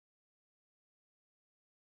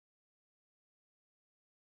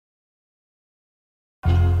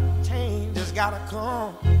just gotta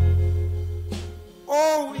come.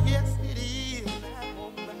 Oh, yes, it is.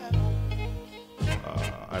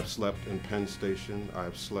 I've slept in Penn Station.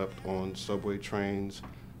 I've slept on subway trains.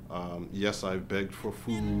 Yes, I've begged for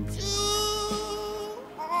food.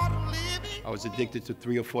 I was addicted to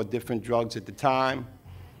 3 or 4 different drugs at the time,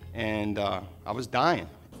 and I was dying.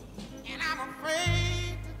 And I'm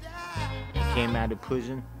afraid to die. I came out of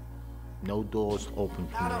prison, no doors open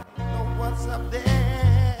for me. I don't know what's up there.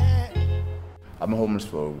 I've been homeless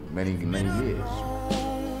for many, many years.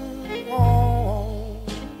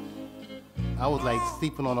 I was like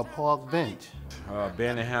sleeping on a park bench.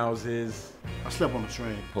 Abandoned houses. I slept on the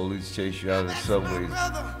train. Police chase you out of the subways.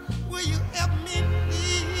 Brother, will you help me,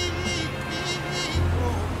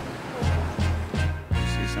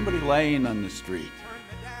 See somebody laying on the street.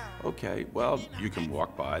 Okay, well, you can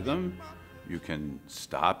walk by them. You can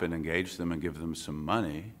stop and engage them and give them some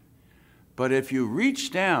money. But if you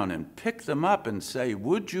reach down and pick them up and say,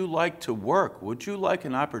 would you like to work? Would you like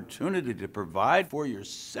an opportunity to provide for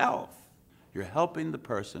yourself? You're helping the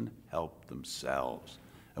person help themselves.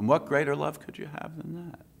 And what greater love could you have than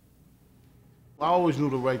that? I always knew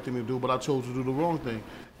the right thing to do, but I chose to do the wrong thing.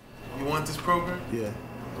 You want this program? Yeah.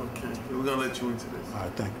 Okay, we're gonna let you into this. All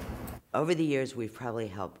right, thank you. Over the years, we've probably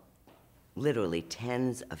helped literally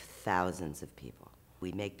tens of thousands of people.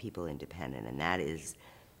 We make people independent, and that is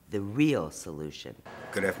the real solution.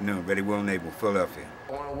 Good afternoon, Ready, Willing, Able, Philadelphia.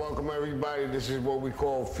 I want to welcome everybody. This is what we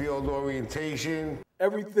call field orientation.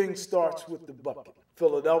 Everything starts with the bucket.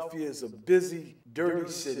 Philadelphia is a busy,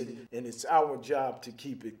 dirty city, and it's our job to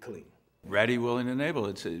keep it clean. Ready, willing, and able.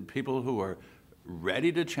 It's people who are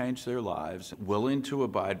ready to change their lives, willing to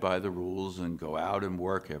abide by the rules and go out and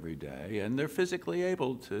work every day, and they're physically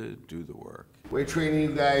able to do the work. We're training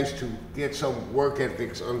you guys to get some work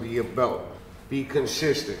ethics under your belt. Be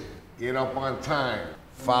consistent, get up on time,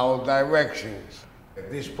 follow directions.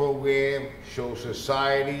 This program shows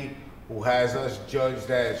society who has us judged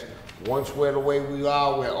as once we're the way we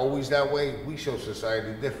are, we're always that way, we show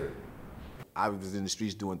society different. I was in the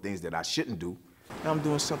streets doing things that I shouldn't do. Now I'm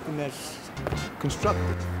doing something that's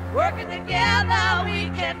constructive. Working together, we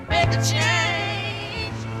can make a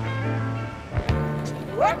change.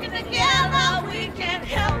 Working together, we can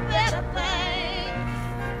help better things.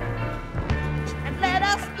 And let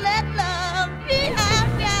love be our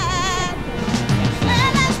guide.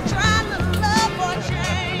 Let us try to love for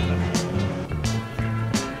change.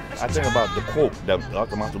 I think about the quote that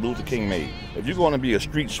Dr. Martin Luther King made. If you're going to be a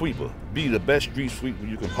street sweeper, be the best street sweeper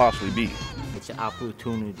you can possibly be. It's an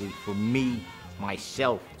opportunity for me,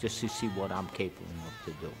 myself, just to see what I'm capable of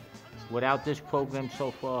to do. Without this program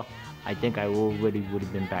so far, I think I already would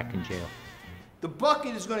have been back in jail. The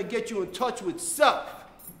bucket is going to get you in touch with self.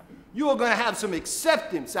 You are going to have some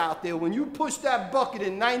acceptance out there. When you push that bucket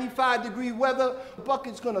in 95-degree weather, the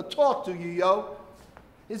bucket's going to talk to you, yo.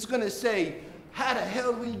 It's going to say, how the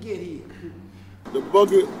hell did we get here? The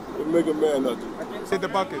bucket will make a man of you. Did the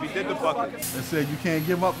bucket. We did the bucket. They said you can't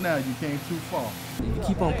give up now. You came too far. If you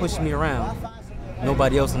keep on pushing me around,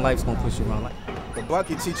 nobody else in life's gonna push you around. The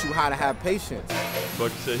bucket teach you how to have patience.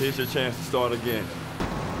 Bucket said, here's your chance to start again.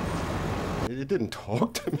 It didn't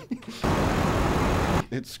talk to me.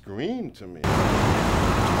 It screamed to me.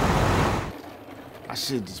 I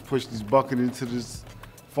should just push this bucket into this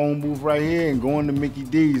phone booth right here and go into Mickey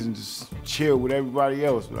D's and just chill with everybody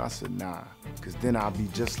else. But I said, nah, because then I'll be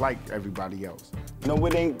just like everybody else. No,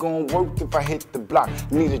 it ain't gonna work if I hit the block.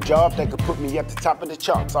 Need a job that could put me at the top of the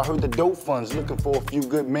charts. I heard the dope funds looking for a few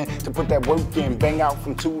good men to put that work in. Bang out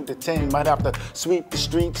from 2 to 10. Might have to sweep the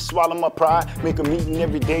streets, swallow my pride, make a meeting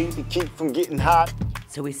every day to keep from getting hot.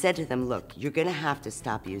 So we said to them, look, you're gonna have to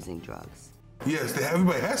stop using drugs. Yes,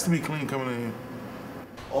 everybody has to be clean coming in here.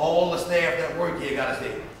 All the staff that work here gotta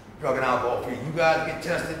stay drug and alcohol free. You guys get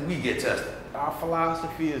tested, we get tested. Our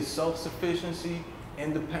philosophy is self-sufficiency,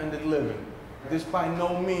 independent living. This by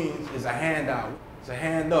no means is a handout, it's a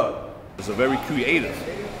hand up. It's a very creative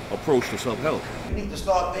approach to self-help. You need to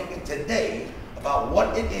start thinking today about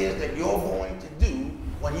what it is that you're going to do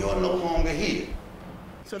when you're no longer here.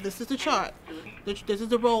 So this is the chart. This is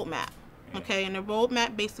the roadmap, okay? And the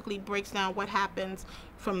roadmap basically breaks down what happens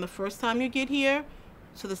from the first time you get here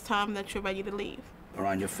to the time that you're ready to leave.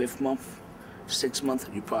 Around your 5th month, 6th month,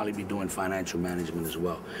 you'll probably be doing financial management as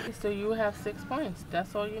well. So you have 6 points.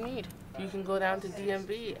 That's all you need. You can go down to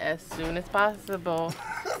DMV as soon as possible,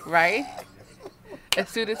 right? As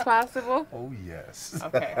soon as possible? Oh, yes.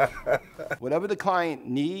 Okay. Whatever the client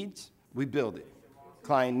needs, we build it.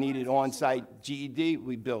 Client needed on-site GED,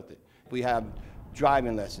 we built it. We have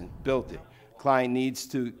driving lessons, built it. Client needs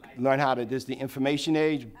to learn how to, this is the information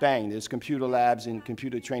age, bang, there's computer labs and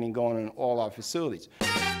computer training going on in all our facilities.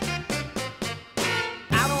 I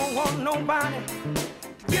don't want nobody to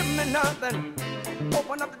give me nothing.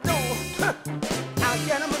 Open up the door, I'll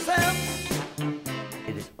get it myself.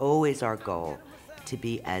 It is always our goal to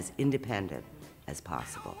be as independent as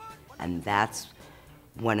possible. And that's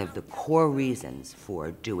one of the core reasons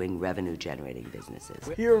for doing revenue-generating businesses.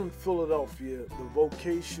 Here in Philadelphia, the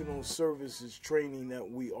vocational services training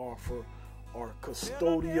that we offer are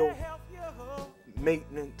custodial,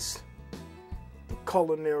 maintenance, the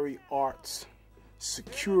culinary arts,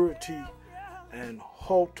 security, and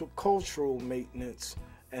horticultural maintenance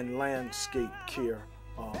and landscape care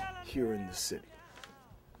here in the city.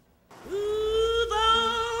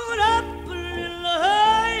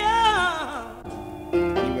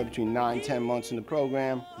 Anywhere between 9 and 10 months in the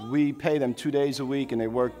program. We pay them 2 days a week and they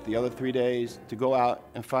work the other 3 days to go out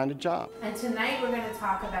and find a job. And tonight we're going to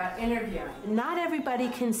talk about interviewing. Not everybody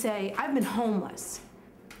can say, I've been homeless.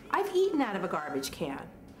 I've eaten out of a garbage can.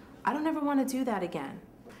 I don't ever want to do that again.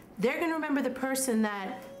 They're going to remember the person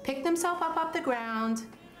that picked themselves up off the ground,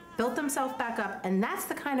 built themselves back up, and that's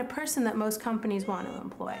the kind of person that most companies want to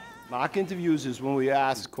employ. Mock interviews is when we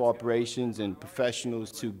ask corporations and professionals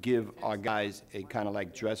to give our guys a kind of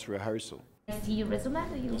like dress rehearsal. I see your resume.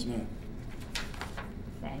 Yes, ma'am.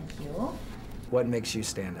 Thank you. What makes you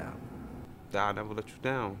stand out? I'll never let you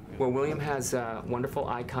down. Well, William has wonderful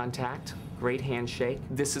eye contact, great handshake.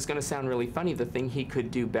 This is going to sound really funny. The thing he could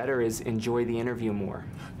do better is enjoy the interview more.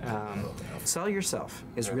 Sell yourself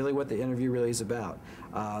is really what the interview really is about.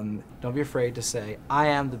 Don't be afraid to say, I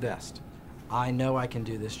am the best. I know I can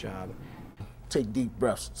do this job. Take deep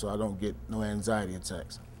breaths so I don't get no anxiety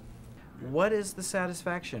attacks. What is the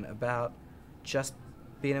satisfaction about just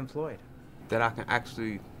being employed? That I can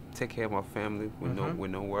actually take care of my family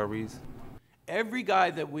with no worries. Every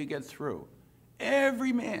guy that we get through,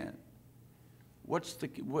 every man, what's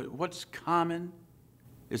common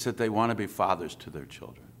is that they want to be fathers to their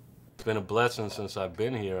children. It's been a blessing since I've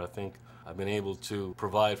been here. I think I've been able to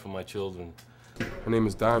provide for my children. My name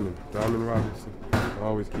is Diamond Robinson. I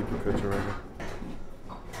always keep a picture of her.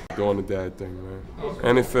 Doing the dad thing, man.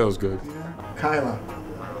 And it feels good. Kyla,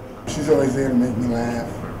 she's always there to make me laugh.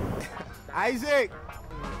 Isaac!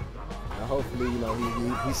 Now hopefully, you know,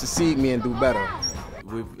 he succeed me and do better.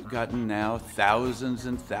 We've gotten now thousands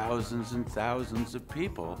and thousands and thousands of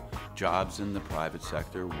people, jobs in the private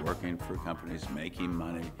sector, working for companies, making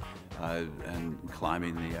money, and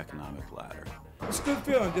climbing the economic ladder. It's a good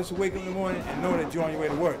feeling just to wake up in the morning and know that you're on your way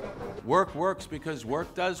to work. Work works because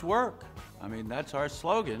work does work. I mean, that's our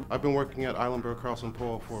slogan. I've been working at Eilenberg, Krause &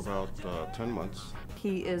 Paul for about 10 months.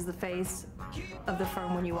 He is the face of the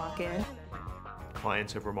firm when you walk in.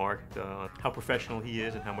 Clients have remarked how professional he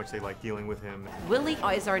is and how much they like dealing with him. Willie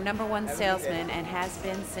is our #1 salesman and has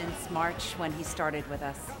been since March when he started with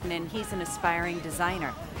us. And he's an aspiring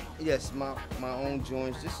designer. Yes, my own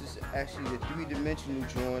joints. This is actually the 3-dimensional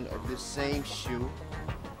drawing of this same shoe.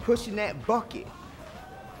 Pushing that bucket,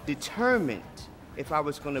 determined if I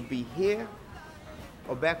was going to be here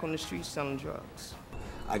or back on the street selling drugs.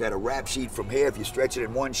 I got a rap sheet from here. If you stretch it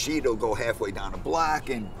in one sheet, it'll go halfway down the block,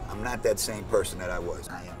 and I'm not that same person that I was.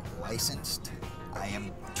 I am licensed. I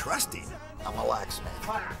am trusted. I'm a locksmith.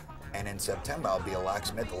 And in September, I'll be a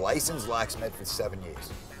locksmith, licensed locksmith for 7 years.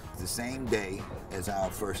 It's the same day as our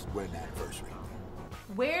first wedding anniversary.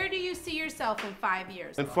 Where do you see yourself in 5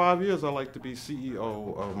 years? In 5 years, I'd like to be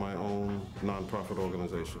CEO of my own nonprofit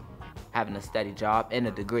organization. Having a steady job and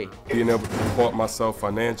a degree. Being able to support myself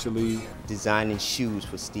financially. Designing shoes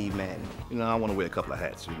for Steve Madden. You know, I want to wear a couple of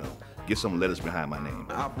hats, you know. Get some letters behind my name.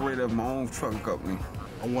 I operate my own trucking company.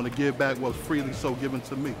 I want to give back what's freely so given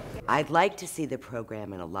to me. I'd like to see the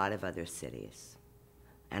program in a lot of other cities.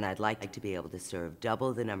 And I'd like to be able to serve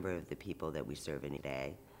double the number of the people that we serve in a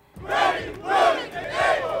day. Ready, willing,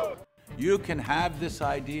 and able! You can have this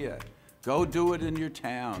idea. Go do it in your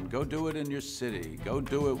town. Go do it in your city. Go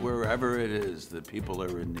do it wherever it is that people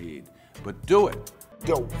are in need. But do it.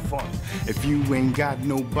 Dope fun. If you ain't got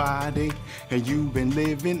nobody and you've been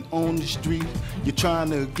living on the street, you're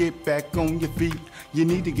trying to get back on your feet, you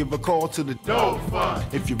need to give a call to the Dope Fund.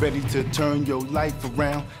 If you're ready to turn your life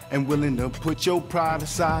around and willing to put your pride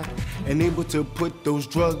aside and able to put those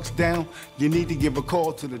drugs down, you need to give a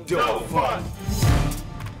call to the Dope Fund.